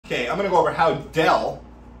Okay, I'm gonna go over how Dell,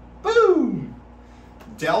 boom!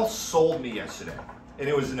 Dell sold me yesterday, and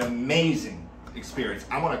it was an amazing experience.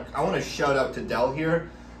 I wanna shout out to Dell here.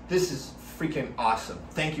 This is freaking awesome.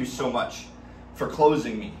 Thank you so much for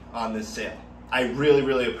closing me on this sale. I really,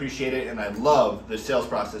 really appreciate it, and I love the sales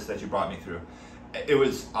process that you brought me through. It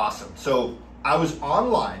was awesome. So I was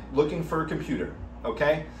online looking for a computer,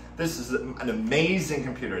 okay? This is an amazing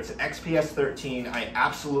computer. It's an XPS 13. I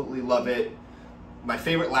absolutely love it. My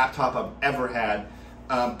favorite laptop I've ever had.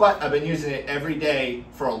 But I've been using it every day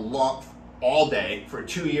for all day for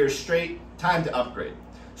 2 years straight. Time to upgrade.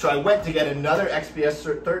 So I went to get another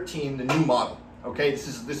XPS 13, the new model. Okay, this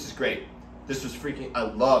is great. This was freaking, I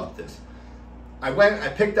loved this. I went, I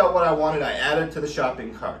picked out what I wanted, I added to the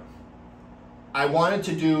shopping cart. I wanted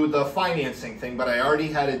to do the financing thing, but I already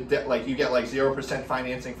had you get like 0%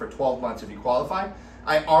 financing for 12 months if you qualify.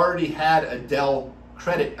 I already had a Dell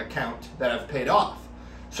credit account that I've paid off.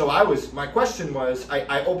 So my question was,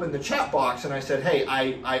 I opened the chat box and I said, hey,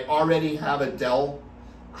 I already have a Dell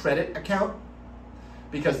credit account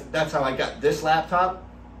because that's how I got this laptop.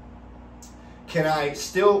 Can I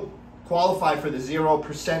still qualify for the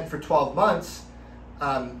 0% for 12 months,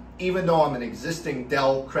 even though I'm an existing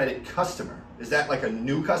Dell credit customer? Is that like a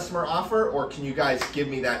new customer offer, or can you guys give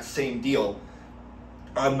me that same deal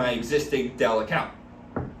on my existing Dell account?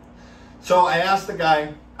 So I asked the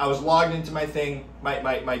guy, I was logged into my thing,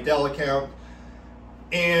 my Dell account,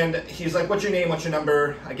 and he's like, what's your name, what's your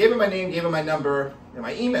number? I gave him my name, gave him my number, and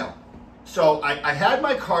my email. So I had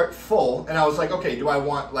my cart full, and I was like, okay, do I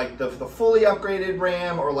want like the fully upgraded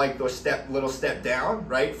RAM or like the little step down,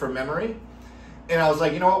 right, for memory? And I was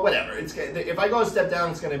like, you know what, whatever. If I go a step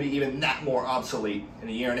down, it's going to be even that more obsolete. In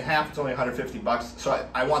a year and a half, it's only 150 bucks, so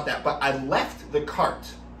I want that. But I left the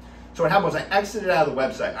cart. So what happened was I exited out of the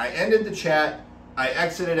website. I ended the chat, I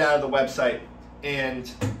exited out of the website, and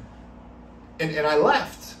I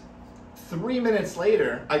left. 3 minutes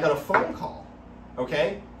later, I got a phone call,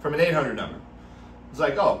 okay, from an 800 number. It's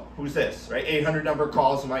like, oh, who's this, right? 800 number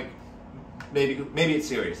calls, I'm like, maybe it's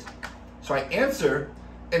serious. So I answer,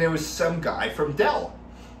 and it was some guy from Dell.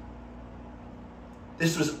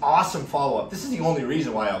 This was awesome follow-up. This is the only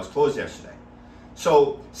reason why I was closed yesterday.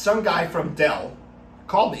 So some guy from Dell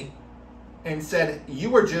called me and said, you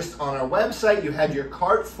were just on our website, you had your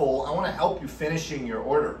cart full, I want to help you finishing your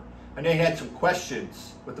order. I know you had some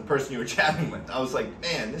questions with the person you were chatting with. I was like,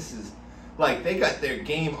 man, this is like, they got their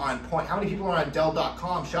game on point. How many people are on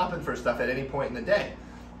Dell.com shopping for stuff at any point in the day?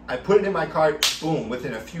 I put it in my cart, boom,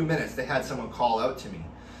 within a few minutes, they had someone call out to me.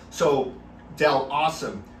 So Dell,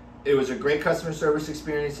 awesome. It was a great customer service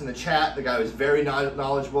experience in the chat. The guy was very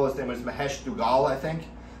knowledgeable. His name was Mahesh Dugal, I think.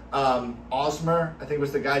 Osmer, I think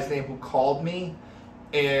was the guy's name who called me.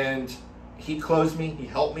 And he closed me, he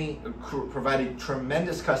helped me, provided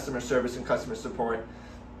tremendous customer service and customer support.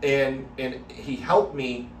 And he helped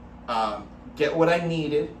me get what I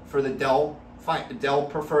needed for the Dell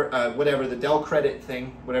preferred, the Dell credit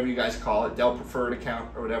thing, whatever you guys call it, Dell preferred account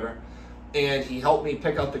or whatever. And he helped me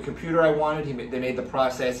pick out the computer I wanted. They made the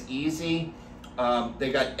process easy.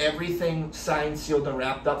 They got everything signed, sealed, and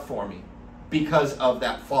wrapped up for me because of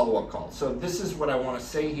that follow-up call. So this is what I want to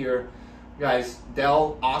say here. Guys,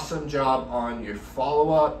 Dell, awesome job on your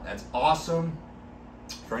follow-up. That's awesome.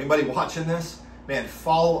 For anybody watching this, man,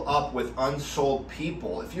 follow up with unsold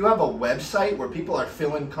people. If you have a website where people are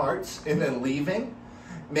filling carts and then leaving,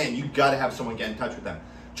 man, you got to have someone get in touch with them.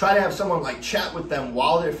 Try to have someone like chat with them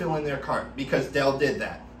while they're filling their cart, because Dell did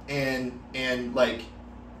that. And like,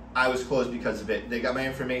 I was closed because of it. They got my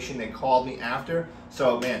information, they called me after.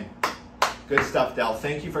 So man, good stuff, Dell.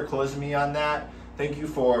 Thank you for closing me on that. Thank you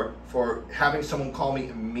for having someone call me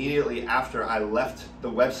immediately after I left the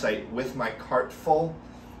website with my cart full,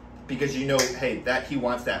 because you know, hey, that he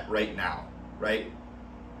wants that right now, right?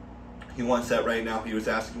 He wants that right now. He was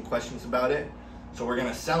asking questions about it. So we're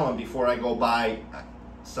gonna sell him before I go buy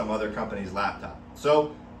some other company's laptop.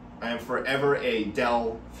 So I am forever a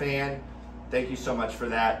Dell fan. Thank you so much for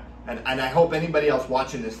that. And I hope anybody else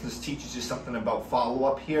watching this teaches you something about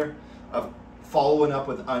follow-up here, of following up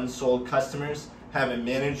with unsold customers, having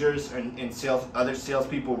managers and other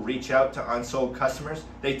salespeople reach out to unsold customers.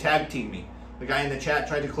 They tag team me. The guy in the chat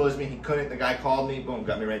tried to close me, he couldn't. The guy called me, boom,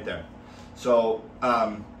 got me right there. So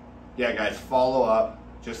yeah, guys, follow up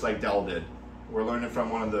just like Dell did. We're learning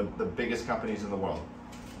from one of the biggest companies in the world.